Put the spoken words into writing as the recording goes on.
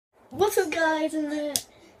What's up, guys? And I'm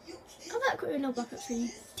back with no Black Ops 3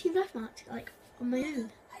 Team Deathmatch, like on my own.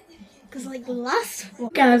 Because like the last one,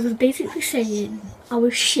 guys, was basically saying I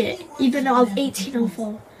was shit, even though I was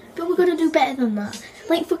 18-4. But we're gonna do better than that,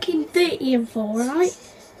 like fucking 30-4, right?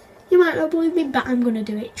 You might not believe me, but I'm gonna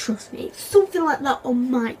do it. Trust me. Something like that, or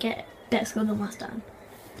might get better score than last time.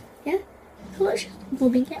 Yeah. So let's just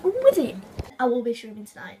get on with it. I will be streaming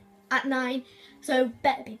tonight at 9, so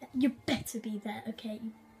better be there. You better be there, okay?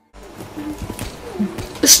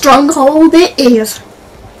 A stronghold it is.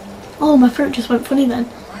 Oh, my throat just went funny then.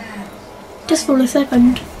 Just for a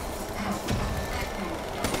second.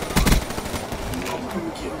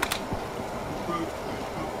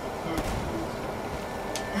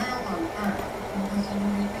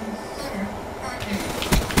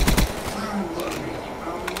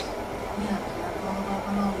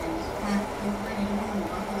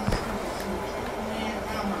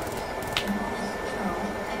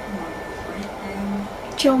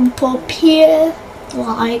 Jump up here,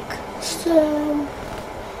 like so.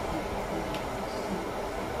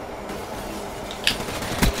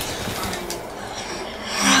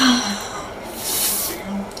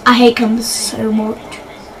 I hate campers so much.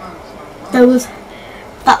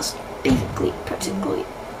 That's basically practically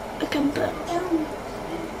a camper.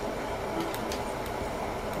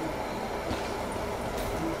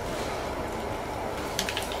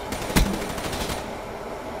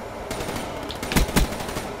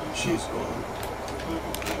 She's gone.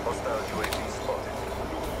 Hostile UAV spotted.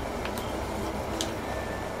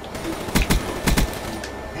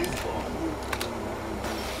 He's gone.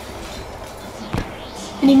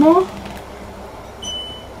 Any more?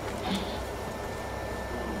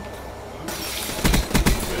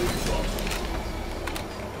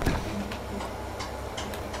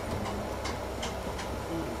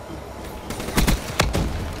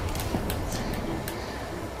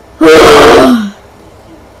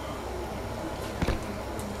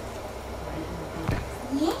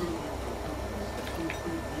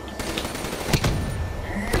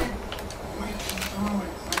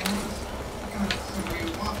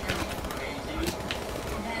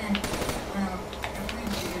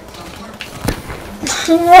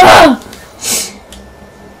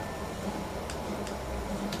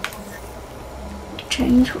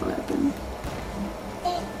 Change weapon.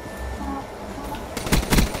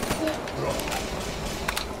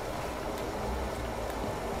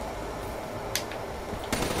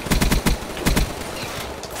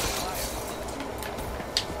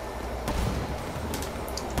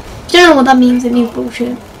 Do you know what that means? It means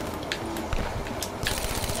bullshit.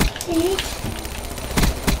 Hey,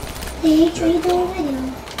 are you doing a video?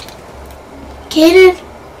 Kaden,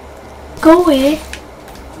 go away.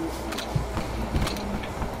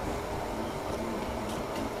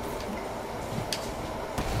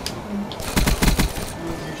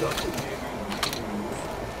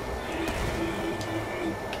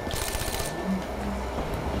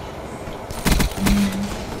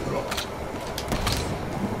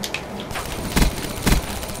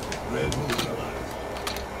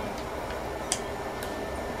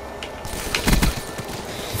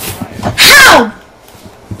 How?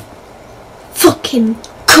 Fucking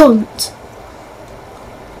cunt.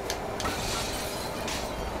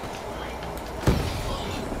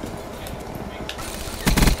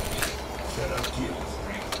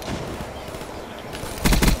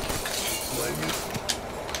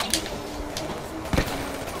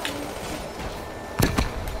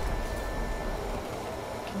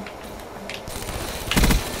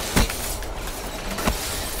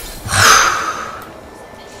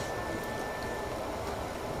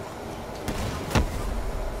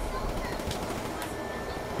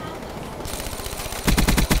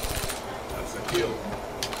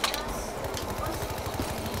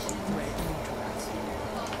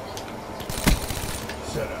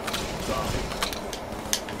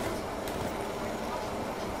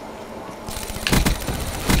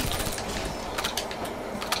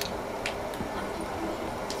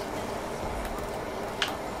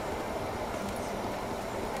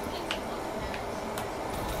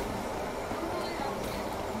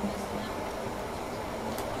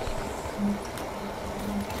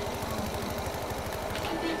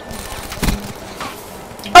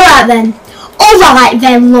 Alright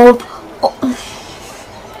then, love.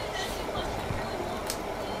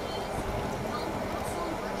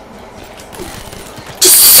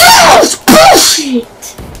 Just bullshit!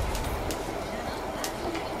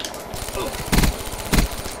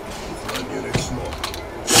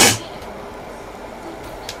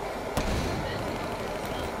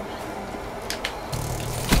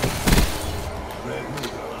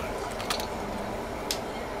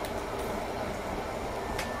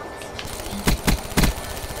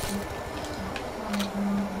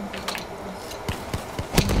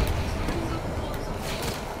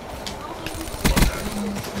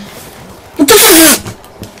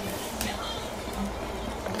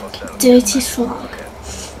 Dirty slog.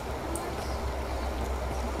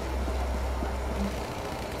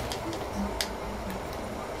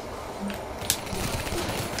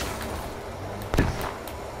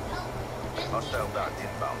 Hostile dart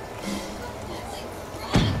inbound.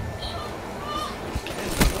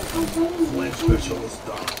 Land specialist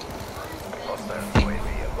down. Hostile UAV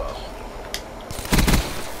above.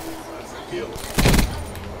 That's a kill.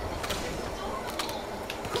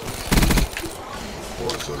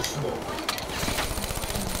 Force or smoke.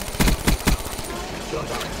 Shut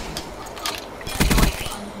down. UAV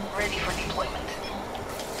ready for deployment.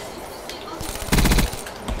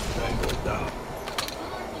 Tango down.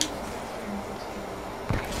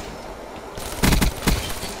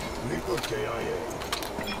 Reaper KIA.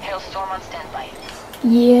 Hailstorm on standby.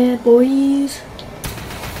 Yeah, boys.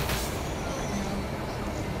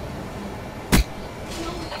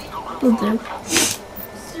 Will do.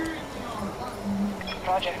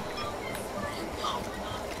 Roger.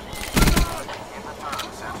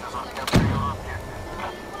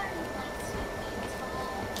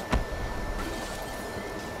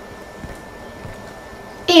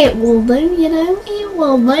 It will do, you know, it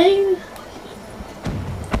will do.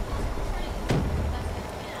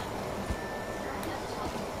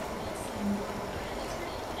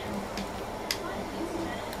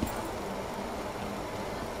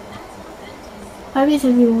 Where is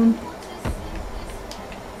everyone?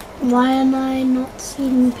 Why am I not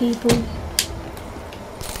seeing people?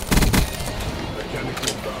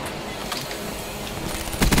 Mechanical down.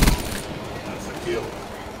 That's a kill.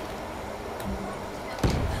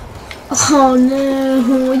 Oh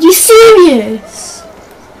no, are you serious?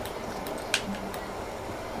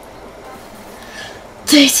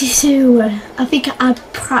 32, I think I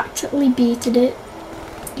practically beaten it.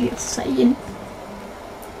 You're saying.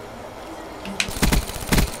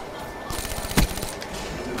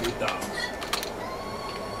 Enemy down.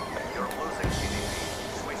 You're losing CDP.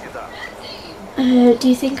 Switch it up. Do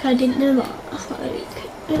you think I didn't know that? Like,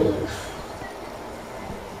 ugh.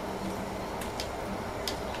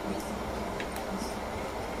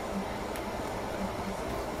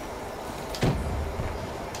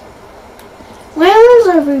 Where is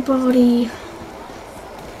everybody?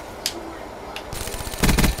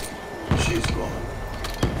 She's gone.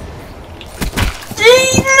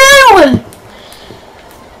 No!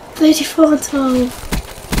 34-12.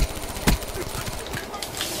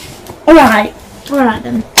 Alright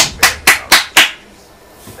then.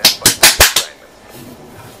 Stand by for the assignment.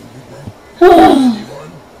 Oh,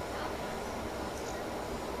 Anyone?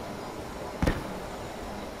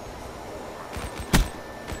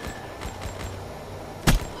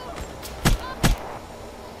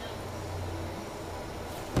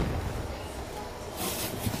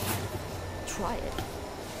 Try it.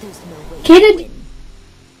 There's no way. Kid.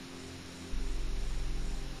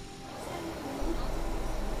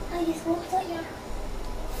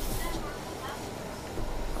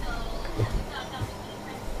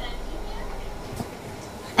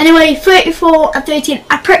 Anyway, 34 and 13,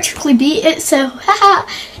 I practically beat it, so haha.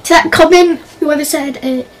 To that comment, whoever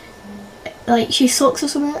said, like, she sucks or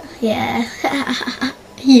something, yeah,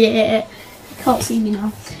 yeah, you can't see me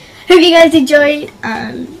now. Hope you guys enjoyed,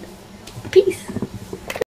 and